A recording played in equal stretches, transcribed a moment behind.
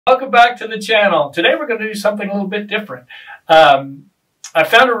Welcome back to the channel. Today we're going to do something a little bit different. I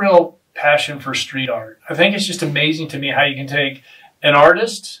found a real passion for street art. I think it's just amazing to me how you can take an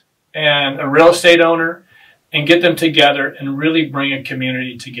artist and a real estate owner and get them together and really bring a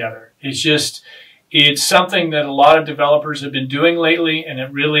community together. It's something that a lot of developers have been doing lately, and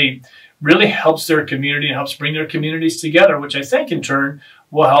it really helps their community and helps bring their communities together, which I think in turn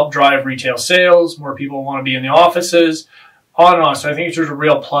will help drive retail sales. More people want to be in the offices, on and on. So I think there's a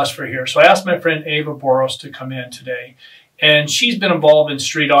real plus for here. So I asked my friend Éva Boros to come in today, and she's been involved in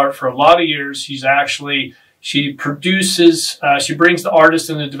street art for a lot of years. She produces, she brings the artists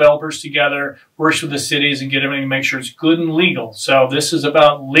and the developers together, works with the cities and get everything to make sure it's good and legal. So this is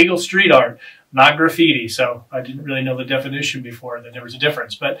about legal street art, not graffiti. So I didn't really know the definition before that there was a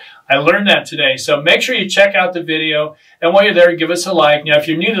difference, but I learned that today. So make sure you check out the video, and while you're there, give us a like. Now, if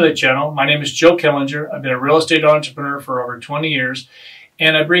you're new to the channel, my name is Joe Killinger. I've been a real estate entrepreneur for over 20 years,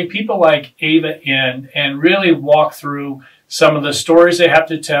 and I bring people like Éva in and really walk through some of the stories they have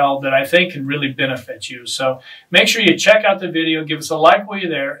to tell that I think can really benefit you. So make sure you check out the video, give us a like while you're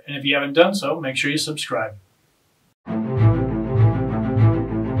there, and if you haven't done so, make sure you subscribe.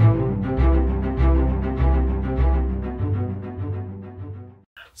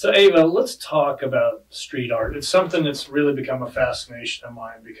 So Éva, let's talk about street art. It's something that's really become a fascination of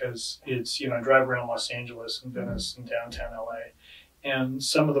mine because it's, I drive around Los Angeles and Venice and downtown LA, and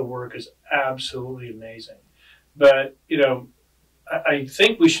some of the work is absolutely amazing. But, I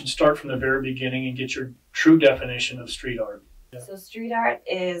think we should start from the very beginning and get your true definition of street art. Yeah. So street art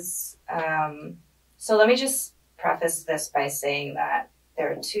is, so let me just preface this by saying that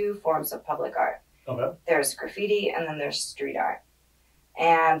there are two forms of public art. Okay. There's graffiti and then there's street art.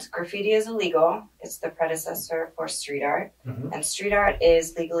 And graffiti is illegal. It's the predecessor for street art. Mm-hmm. And street art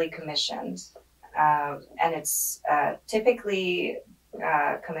is legally commissioned. And it's typically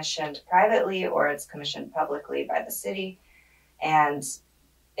commissioned privately, or it's commissioned publicly by the city. And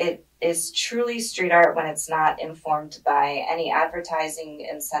it is truly street art when it's not informed by any advertising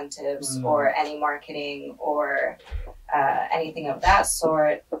incentives or any marketing or anything of that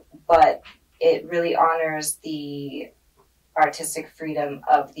sort, but it really honors the artistic freedom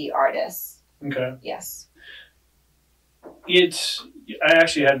of the artist. Okay. Yes. I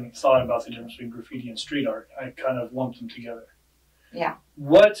actually hadn't thought about the difference between graffiti and street art. I kind of lumped them together. Yeah.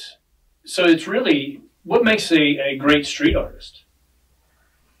 So it's really, what makes a great street artist?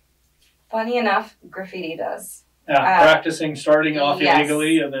 Funny enough, graffiti does. Practicing, starting off yes.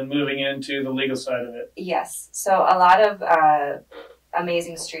 illegally and then moving into the legal side of it. Yes. So a lot of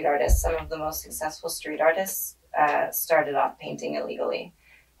amazing street artists, some of the most successful street artists, started off painting illegally.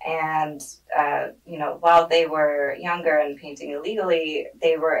 And, while they were younger and painting illegally,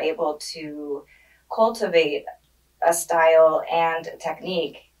 they were able to cultivate a style and a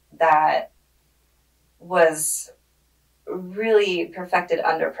technique that was really perfected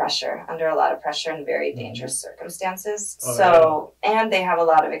under a lot of pressure and very dangerous circumstances. And they have a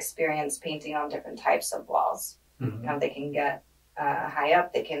lot of experience painting on different types of walls. Mm-hmm. They can get high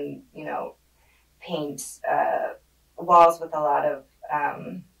up, they can, paint walls with a lot of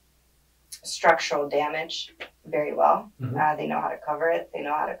structural damage very well. Mm-hmm. They know how to cover it. They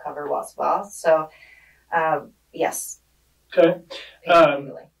know how to cover walls well. So, yes. Okay.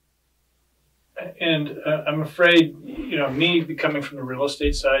 And I'm afraid, me coming from the real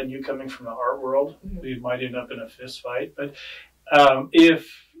estate side and you coming from the art world, mm-hmm. we might end up in a fist fight. But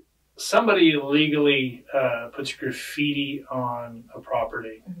if somebody illegally puts graffiti on a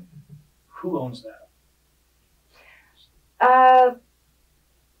property, mm-hmm. who owns that?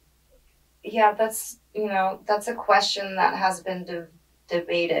 Yeah, that's a question that has been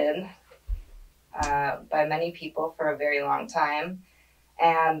debated by many people for a very long time.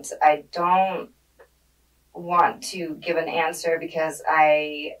 And I don't want to give an answer because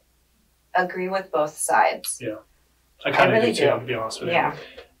I agree with both sides. Yeah, I kind of do too, to be honest with you.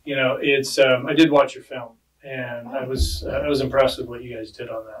 Yeah. It's I did watch your film, and I was impressed with what you guys did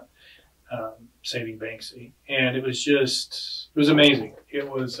on that, Saving Banksy, and it was amazing. It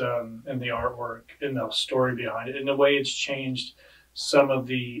was and the artwork and the story behind it and the way it's changed some of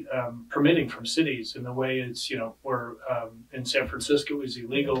the permitting from cities, and the way it's, where in San Francisco it was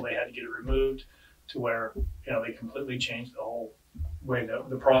illegal, they had to get it removed, to where, they completely changed the whole way,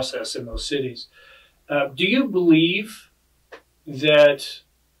 the process in those cities. Do you believe that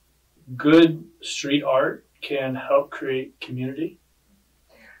good street art can help create community?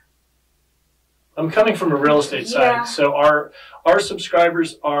 I'm coming from a real estate side, so our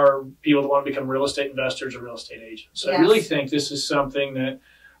subscribers are people that want to become real estate investors or real estate agents. So I really think this is something that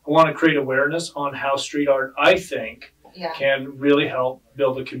I want to create awareness on how street art, I think, can really help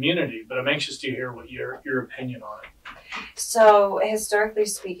build a community. But I'm anxious to hear what your opinion on it. So historically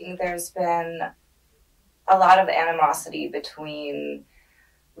speaking, there's been a lot of animosity between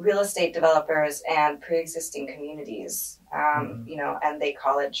real estate developers and pre-existing communities, and they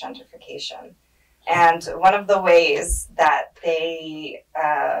call it gentrification. And one of the ways that they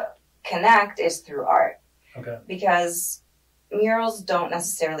connect is through art. Okay. Because murals don't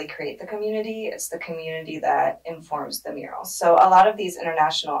necessarily create the community, it's the community that informs the murals. So a lot of these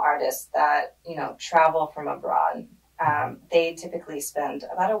international artists that, travel from abroad, they typically spend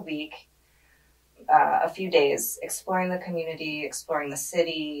about a week, a few days exploring the community, exploring the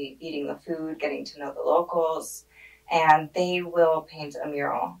city, eating the food, getting to know the locals, and they will paint a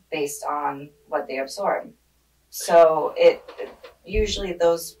mural based on what they absorb. So usually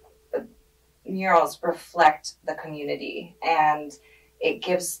those murals reflect the community, and it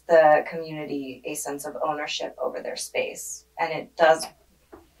gives the community a sense of ownership over their space, and it does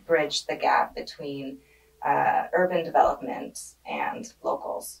bridge the gap between urban development and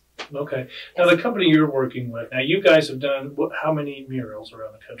locals. Okay. Now, the company you're working with, now you guys have done how many murals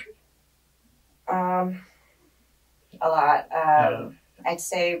around the country? A lot. I'd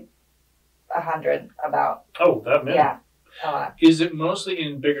say 100 about. Oh, that many? Yeah, a lot. Is it mostly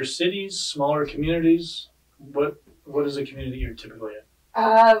in bigger cities, smaller communities? What is the community you're typically in?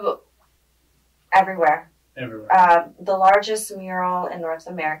 Everywhere. Everywhere. The largest mural in North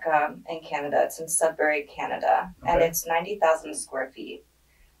America and Canada, it's in Sudbury, Canada, and it's 90,000 square feet.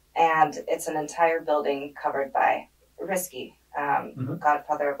 And it's an entire building covered by Risky,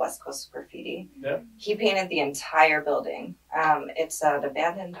 godfather of West Coast graffiti. Yeah. He painted the entire building. It's an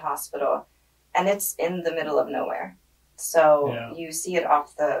abandoned hospital, and it's in the middle of nowhere. So you see it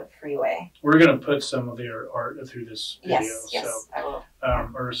off the freeway. We're going to put some of your art through this video. Yes, I will.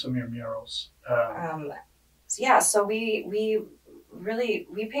 Or some of your murals. So we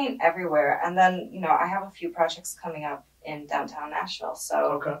paint everywhere. And then, I have a few projects coming up in downtown Nashville. So,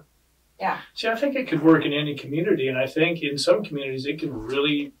 okay. Yeah. See, I think it could work in any community, and I think in some communities it can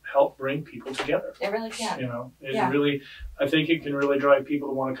really help bring people together. It really can. I think it can really drive people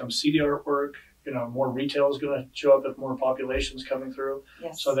to want to come see the artwork. More retail is going to show up if more population's coming through.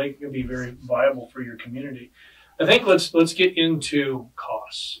 Yes. So they can be very viable for your community. I think let's get into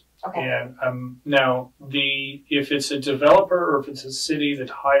costs. Okay. And now if it's a developer or if it's a city that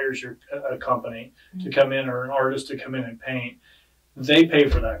hires a company to come in or an artist to come in and paint, they pay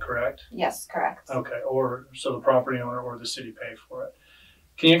for that, correct? Yes, correct. Okay. So the property owner or the city pay for it.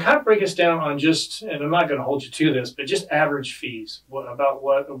 Can you kind of break us down on just, and I'm not going to hold you to this, but just average fees? What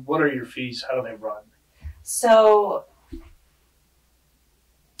are your fees? How do they run? So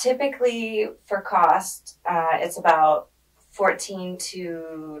typically for cost, it's about $14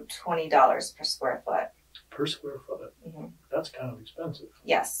 to $20 per square foot. Per square foot? Mm-hmm. That's kind of expensive.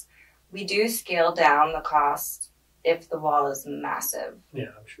 Yes. We do scale down the cost if the wall is massive. Yeah,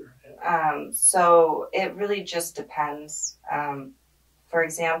 I'm sure. Yeah. So it really just depends. For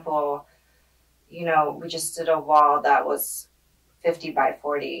example, we just did a wall that was 50 by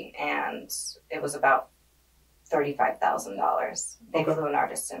 40, and it was about $35,000. They flew an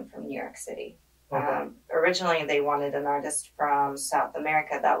artist in from New York City. Okay. Originally, they wanted an artist from South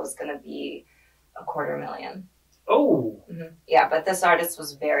America that was going to be $250,000. Oh. Mm-hmm. Yeah, but this artist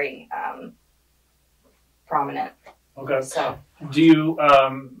was very prominent. Okay. So, do you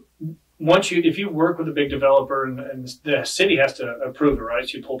if you work with a big developer and the city has to approve it, right?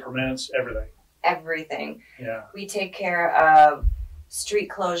 So you pull permits, everything. Everything. Yeah. We take care of street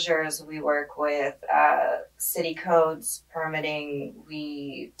closures. We work with city codes, permitting.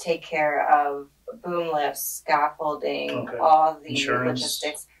 We take care of boom lifts, scaffolding, all the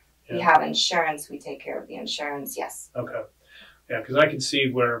logistics. Yeah. We have insurance. We take care of the insurance. Yes. Okay. Yeah, because I can see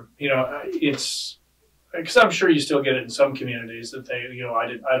where it's. Because I'm sure you still get it in some communities that they,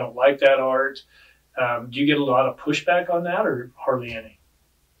 I don't like that art. Do you get a lot of pushback on that, or hardly any?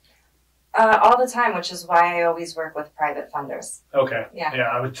 All the time, which is why I always work with private funders. Okay. Yeah. Yeah,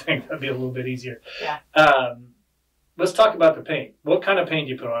 I would think that'd be a little bit easier. Yeah. Let's talk about the paint. What kind of paint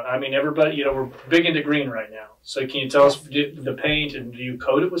do you put on? I mean, everybody, we're big into green right now. So can you tell us the paint, and do you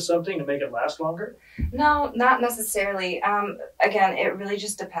coat it with something to make it last longer? No, not necessarily. Again, it really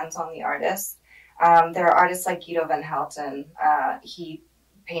just depends on the artist. There are artists like Guido Van Helten. He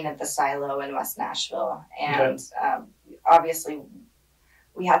painted the silo in West Nashville. And obviously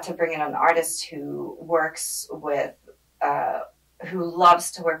we had to bring in an artist who works with, who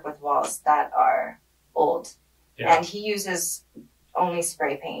loves to work with walls that are old. Yeah. And he uses only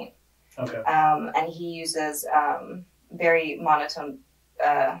spray paint. Okay. And he uses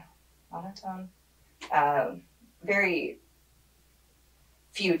very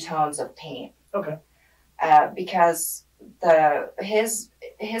few tones of paint. Okay. Because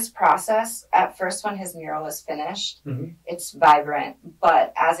his process, at first when his mural is finished, it's vibrant,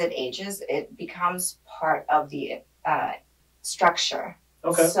 but as it ages, it becomes part of the structure.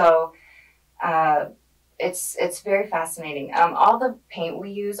 Okay. So it's very fascinating. All the paint we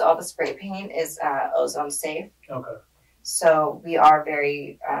use, all the spray paint, is ozone safe. Okay. So we are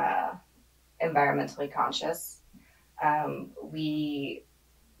very environmentally conscious. We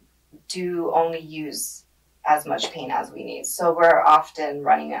do only use as much paint as we need. So we're often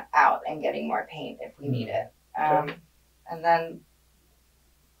running out and getting more paint if we need it. Okay. And then,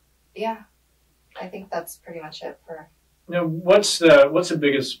 yeah, I think that's pretty much it for... Now, what's the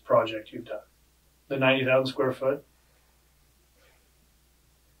biggest project you've done? The 90,000 square foot?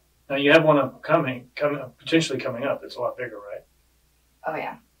 Now, you have one potentially coming up. It's a lot bigger, right? Oh,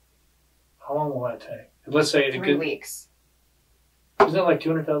 yeah. How long will that take? Let's say 3 weeks. Isn't that like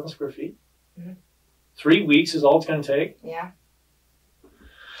 200,000 square feet? Mm-hmm. 3 weeks is all it's going to take? Yeah.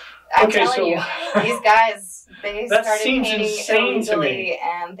 I'm telling you, these guys, they started painting illegally,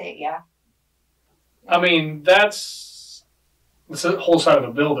 and I mean, that's the whole side of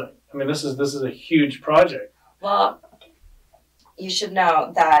a building. I mean, this is a huge project. Well, you should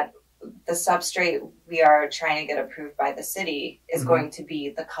know that the substrate we are trying to get approved by the city is going to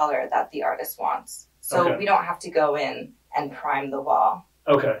be the color that the artist wants. So we don't have to go in and prime the wall.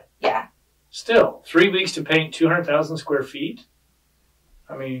 Okay. Yeah. Still, 3 weeks to paint 200,000 square feet?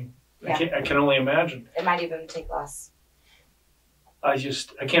 I mean, I can only imagine. It might even take less. I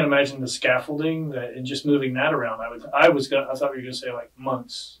can't imagine the scaffolding and just moving that around. I thought you were going to say like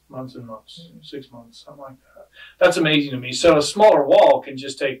months and months, 6 months, something like that. That's amazing to me. So a smaller wall can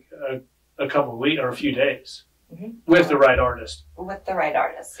just take a couple of weeks or a few days with the right artist. With the right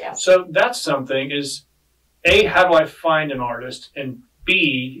artist, yeah. So that's something is, A, how do I find an artist? And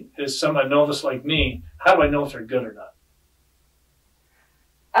B, is a novice like me, how do I know if they're good or not?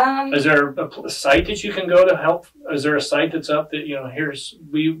 Is there a site that you can go to help? Is there a site that's up that,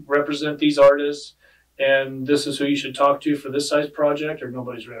 we represent these artists and this is who you should talk to for this size project, or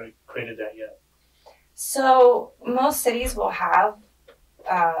nobody's really created that yet? So most cities will have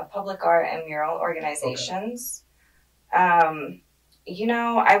public art and mural organizations. Okay.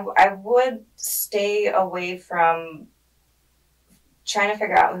 I would stay away from trying to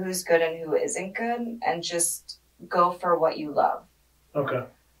figure out who's good and who isn't good, and just go for what you love. Okay.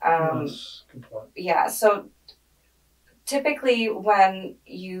 That's a good point. Yeah, so typically when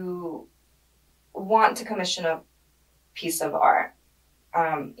you want to commission a piece of art,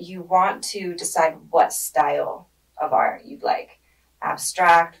 you want to decide what style of art you'd like.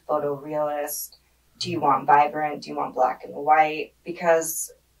 Abstract, photorealist, do you want vibrant, do you want black and white?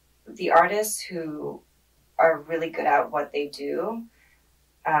 Because the artists who are really good at what they do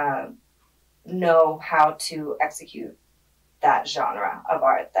know how to execute that genre of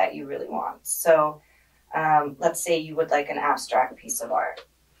art that you really want. So let's say you would like an abstract piece of art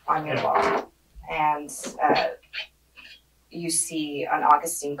on your wall, and you see an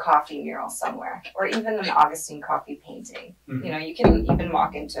Augustine Coffey mural somewhere, or even an Augustine Coffey painting. You can even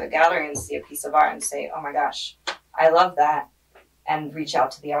walk into a gallery and see a piece of art and say, oh my gosh, I love that, and reach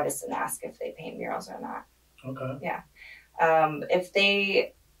out to the artist and ask if they paint murals or not. Okay. Yeah. If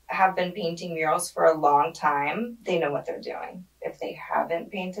they have been painting murals for a long time, they know what they're doing. If they haven't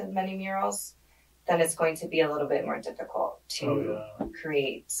painted many murals, then it's going to be a little bit more difficult to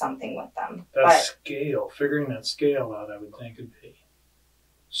create something with them. Figuring that scale out, I would think would be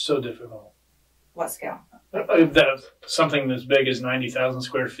so difficult. What scale? Something as big as 90,000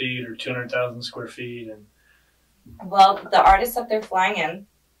 square feet or 200,000 square feet. Well, the artist that they're flying in,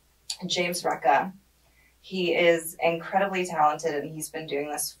 James Recca, he is incredibly talented, and he's been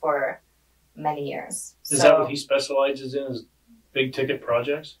doing this for many years. Is that what he specializes in, is big ticket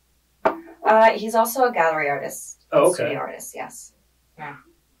projects? He's also a gallery artist. Oh, okay. Studio artist, yes. Yeah.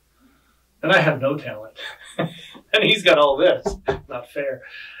 And I have no talent. And he's got all this. Not fair.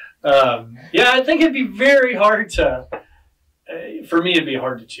 I think it'd be very hard to, for me, it'd be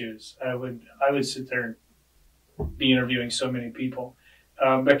hard to choose. I would sit there and be interviewing so many people.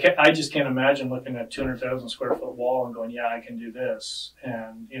 But I just can't imagine looking at 200,000 square foot wall and going, yeah, I can do this.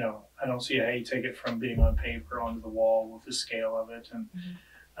 And, I don't see how you take it from being on paper onto the wall with the scale of it. And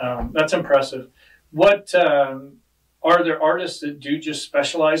that's impressive. What are there artists that do just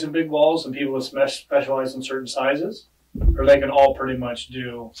specialize in big walls and people that specialize in certain sizes? Or they can all pretty much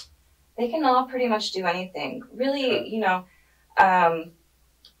do? They can all pretty much do anything. Really, you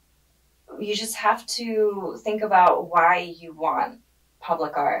just have to think about why you want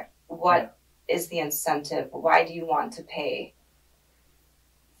public art. What is the incentive? Why do you want to pay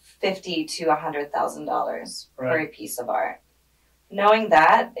 $50,000 to $100,000 for a piece of art? Knowing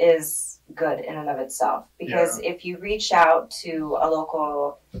that is good in and of itself, because if you reach out to a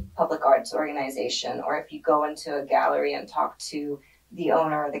local public arts organization, or if you go into a gallery and talk to the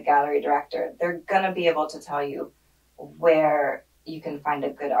owner or the gallery director, they're going to be able to tell you where you can find a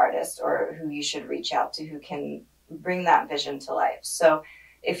good artist or who you should reach out to who can bring that vision to life. So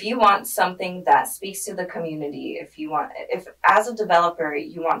if you want something that speaks to the community, if as a developer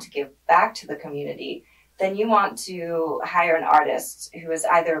you want to give back to the community, then you want to hire an artist who is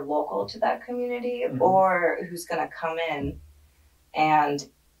either local to that community or who's going to come in and,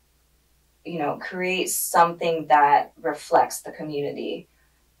 you know, create something that reflects the community.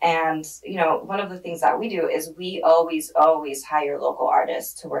 And, you know, one of the things that we do is we always hire local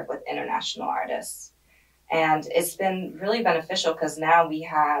artists to work with international artists. And it's been really beneficial because now we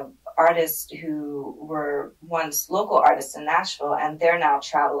have artists who were once local artists in Nashville, and they're now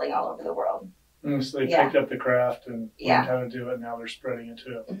traveling all over the world. So they picked up the craft and learned how to do it. Now they're spreading it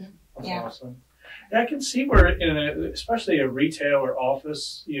too. That's awesome. Yeah, I can see where, especially a retail or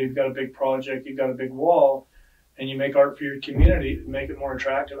office, you've got a big project, you've got a big wall, and you make art for your community to make it more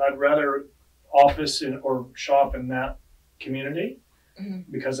attractive. I'd rather office or shop in that community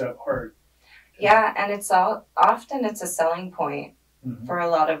because of art. Yeah, and often it's a selling point for a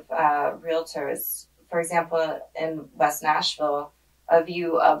lot of realtors. For example, in West Nashville, a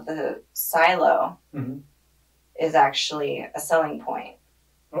view of the silo is actually a selling point.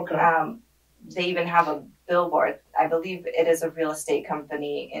 Okay. They even have a billboard. I believe it is a real estate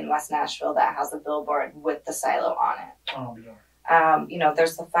company in West Nashville that has a billboard with the silo on it. Oh, yeah. You know,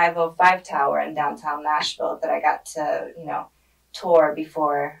 there's the 505 Tower in downtown Nashville that I got to, you know, tour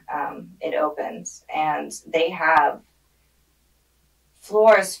before it opened. And they have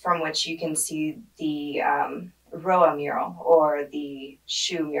floors from which you can see the Roa mural or the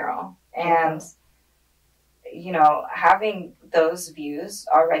shoe mural. And, you know, having those views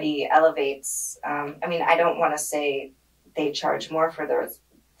already elevates, I mean, I don't want to say they charge more for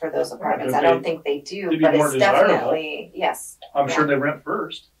those apartments. I don't think they do, but it's definitely, yes. I'm sure they rent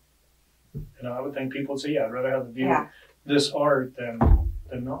first. You know, I would think people would say, yeah, I'd rather have the view of this art than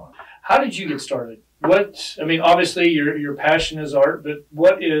not. How did you get started? I mean, obviously your passion is art, but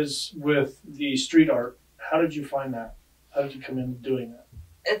what is with the street art? How did you find that? How did you come in doing that?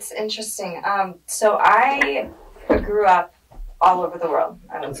 It's interesting. So I grew up all over the world.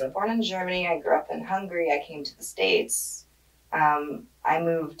 I was born in Germany. I grew up in Hungary. I came to the States. I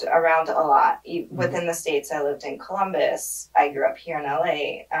moved around a lot. Within the States, I lived in Columbus. I grew up here in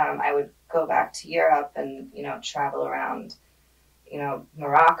LA. I would go back to Europe and, you know, travel around, you know,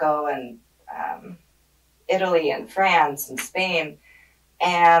 Morocco and Italy and France and Spain.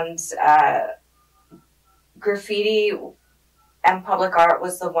 And graffiti and public art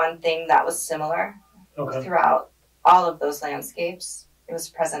was the one thing that was similar throughout all of those landscapes. It was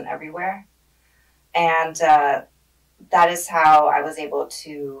present everywhere. And that is how I was able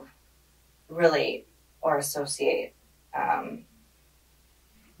to relate or associate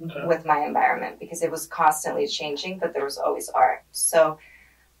with my environment, because it was constantly changing, but there was always art. So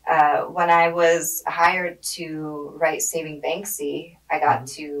when I was hired to write Saving Banksy, I got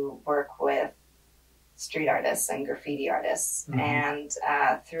to work with street artists and graffiti artists. And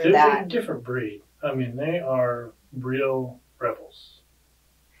through They're a different breed. I mean, they are real rebels.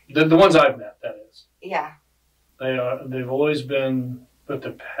 The ones I've met, that is. Yeah. They've always been, but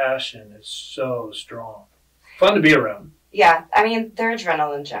the passion is so strong. Fun to be around. Yeah, I mean, they're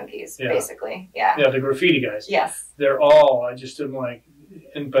adrenaline junkies, basically. Yeah. Yeah, the graffiti guys. Yes. They're all, I just am like,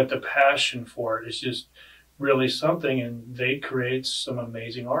 but the passion for it is just really something, and they create some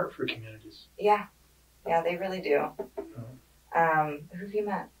amazing art for communities. Yeah. Yeah, they really do. Who have you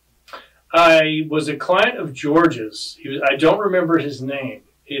met? I was a client of George's. I don't remember his name.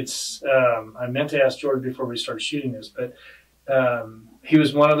 I meant to ask George before we started shooting this, but he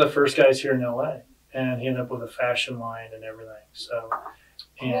was one of the first guys here in LA, and he ended up with a fashion line and everything. So,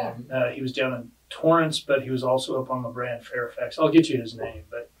 and he was down in Torrance, but he was also up on the brand Fairfax. I'll get you his name,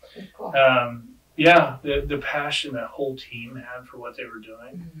 but yeah, the passion that whole team had for what they were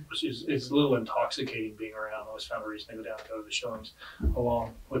doing is a little intoxicating being around. I always found a reason to go down and go to the showings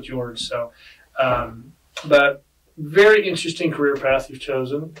along with George. So, but very interesting career path you've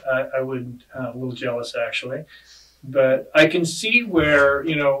chosen. I would, a little jealous actually, but I can see where,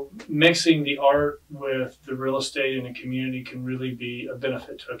 you know, mixing the art with the real estate in a community can really be a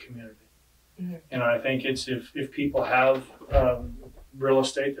benefit to a community. And I think it's if people have real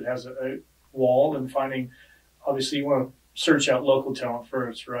estate that has a wall, and finding, obviously you want to search out local talent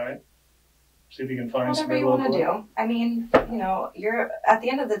first, right? See if you can find whatever you want to do. I mean, you know, you're at the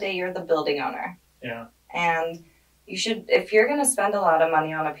end of the day, you're the building owner. Yeah. And you should, if you're going to spend a lot of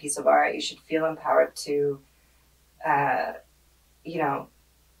money on a piece of art, you should feel empowered to, you know,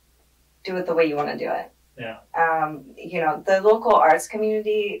 do it the way you want to do it. Yeah. You know, the local arts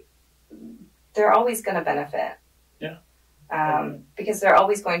community, they're always going to benefit. Yeah. Because they're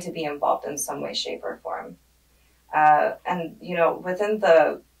always going to be involved in some way, shape, or form. And, you know, within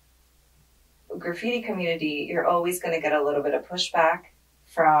the graffiti community, you're always going to get a little bit of pushback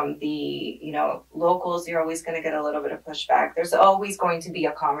from the, you know, locals. You're always going to get a little bit of pushback. There's always going to be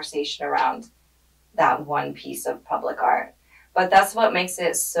a conversation around that one piece of public art. But that's what makes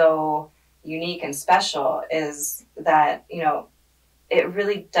it so unique and special, is that, you know, it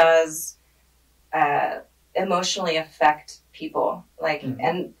really does emotionally affect people. Like,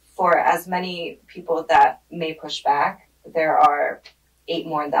 and for as many people that may push back, there are 8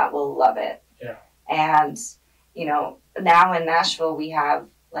 more that will love it. Yeah. And, you know, now in Nashville, we have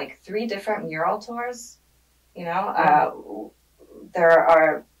like 3 different mural tours. You know, there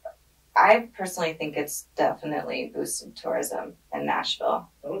are, I personally think it's definitely boosted tourism in Nashville.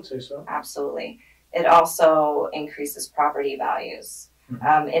 I would say so. Absolutely. It also increases property values.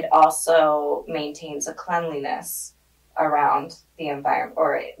 It also maintains a cleanliness around the environment,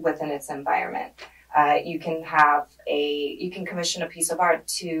 or within its environment. You can commission a piece of art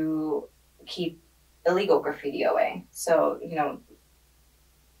to keep illegal graffiti away. So, you know,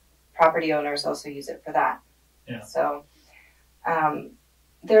 property owners also use it for that. Yeah. So,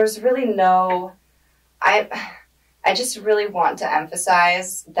 there's really no, I just really want to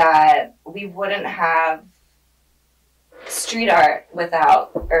emphasize that we wouldn't have street art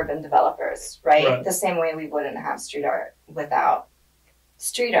without urban developers, right? The same way we wouldn't have street art without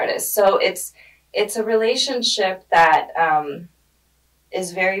street artists. So it's a relationship that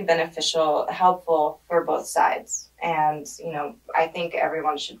is very beneficial, helpful for both sides. And, you know, I think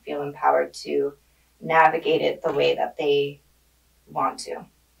everyone should feel empowered to navigate it the way that they want to.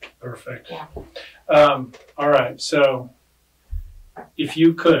 Perfect. Yeah. All right. So if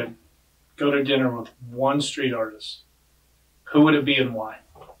you could go to dinner with one street artist, who would it be and why?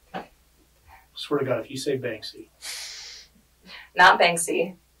 I swear to God, if you say Banksy. Not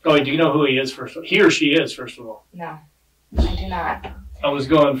Banksy. Oh, do you know who he is first of all? He or she is, first of all. No, I do not. I was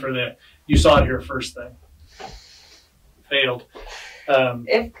going for you saw it here first thing. Failed.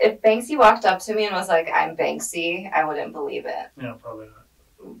 If Banksy walked up to me and was like, "I'm Banksy," I wouldn't believe it. Yeah, probably not.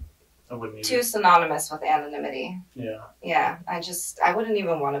 I wouldn't either. Too synonymous with anonymity. Yeah. Yeah, I wouldn't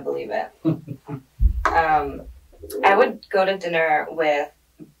even want to believe it. I would go to dinner with,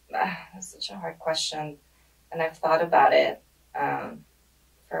 that's such a hard question, and I've thought about it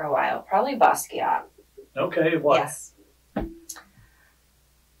for a while. Probably Basquiat. Okay, why? Yes.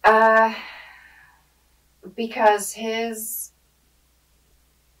 Because his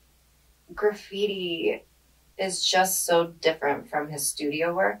graffiti is just so different from his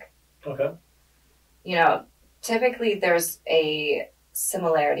studio work. Okay. You know, typically there's a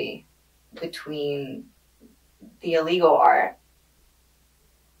similarity between the illegal art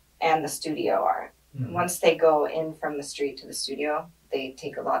and the studio art. Once they go in from the street to the studio, they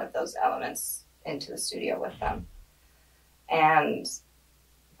take a lot of those elements into the studio with them. And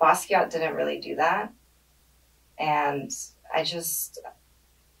Basquiat didn't really do that. And I just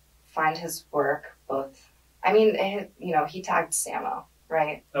find his work both, I mean, you know, he tagged Samo,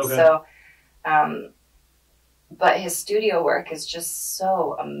 right? Okay. So, but his studio work is just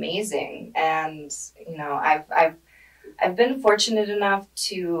so amazing. And, you know, I've been fortunate enough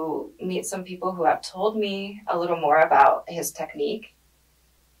to meet some people who have told me a little more about his technique.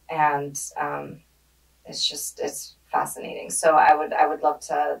 And it's fascinating. So I would love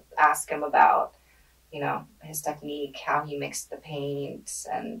to ask him about, you know, his technique, how he mixed the paint,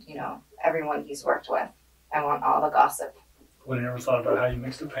 and, you know, everyone he's worked with. I want all the gossip. Would have never thought about how you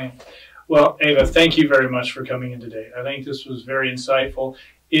mix the paint. Well, Ava, thank you very much for coming in today. I think this was very insightful.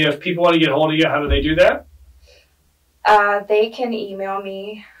 If people want to get hold of you, how do they do that? They can email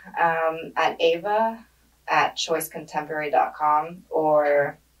me at ava@choicecontemporary.com,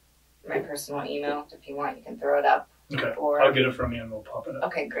 or my personal email. If you want, you can throw it up. Okay, or, I'll get it from you and we'll pop it up.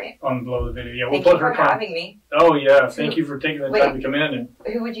 Okay, great. On below the video. Yeah, we'll Thank put you for her having me. Oh, yeah. Thank you for taking the time to come in. And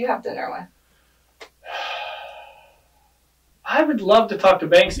who would you have dinner with? I would love to talk to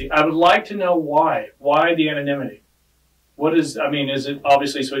Banksy. I would like to know why. Why the anonymity? Is it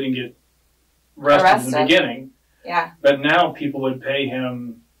obviously so he didn't get arrested in the beginning? Yeah. But now people would pay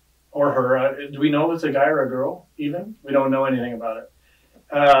him or her. Do we know if it's a guy or a girl even? We don't know anything about it.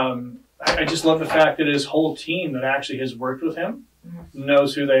 I just love the fact that his whole team that actually has worked with him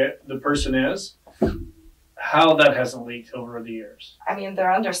knows who the person is. How that hasn't leaked over the years. I mean,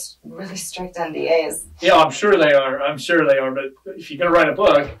 they're under really strict NDAs. Yeah, I'm sure they are. I'm sure they are. But if you're going to write a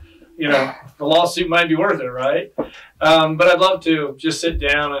book, you know, the lawsuit might be worth it, right? But I'd love to just sit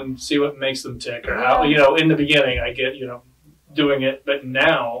down and see what makes them tick, or how, you know, in the beginning I get, you know, doing it, but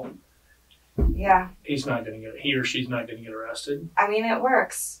now, yeah, he or she's not going to get arrested. I mean, it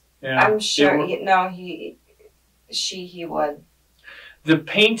works. Yeah, I'm sure. He would. The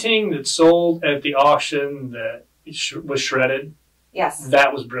painting that sold at the auction that was shredded, yes,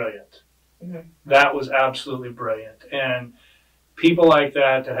 that was brilliant. Mm-hmm. That was absolutely brilliant. And people like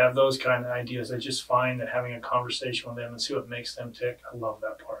that have those kind of ideas, I just find that having a conversation with them and see what makes them tick, I love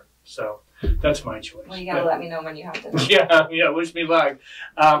that part. So that's my choice. Well, you got to let me know when you have to. Yeah, wish me luck.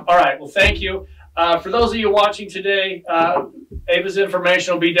 All right, well, thank you. For those of you watching today, Éva's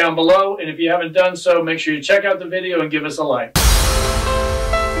information will be down below. And if you haven't done so, make sure you check out the video and give us a like.